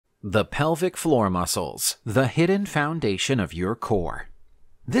The pelvic floor muscles, the hidden foundation of your core.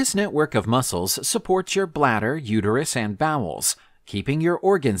 This network of muscles supports your bladder, uterus, and bowels, keeping your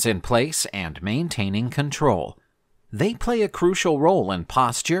organs in place and maintaining control. They play a crucial role in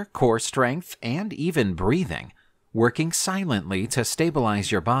posture, core strength, and even breathing, working silently to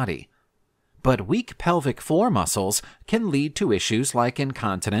stabilize your body. But weak pelvic floor muscles can lead to issues like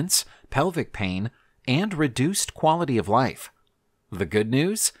incontinence, pelvic pain, and reduced quality of life. The good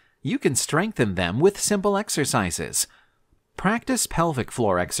news? You can strengthen them with simple exercises. Practice pelvic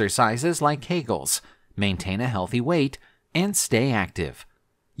floor exercises like Kegels, maintain a healthy weight, and stay active.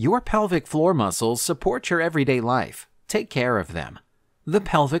 Your pelvic floor muscles support your everyday life. Take care of them. The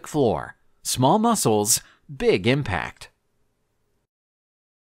pelvic floor. Small muscles, big impact.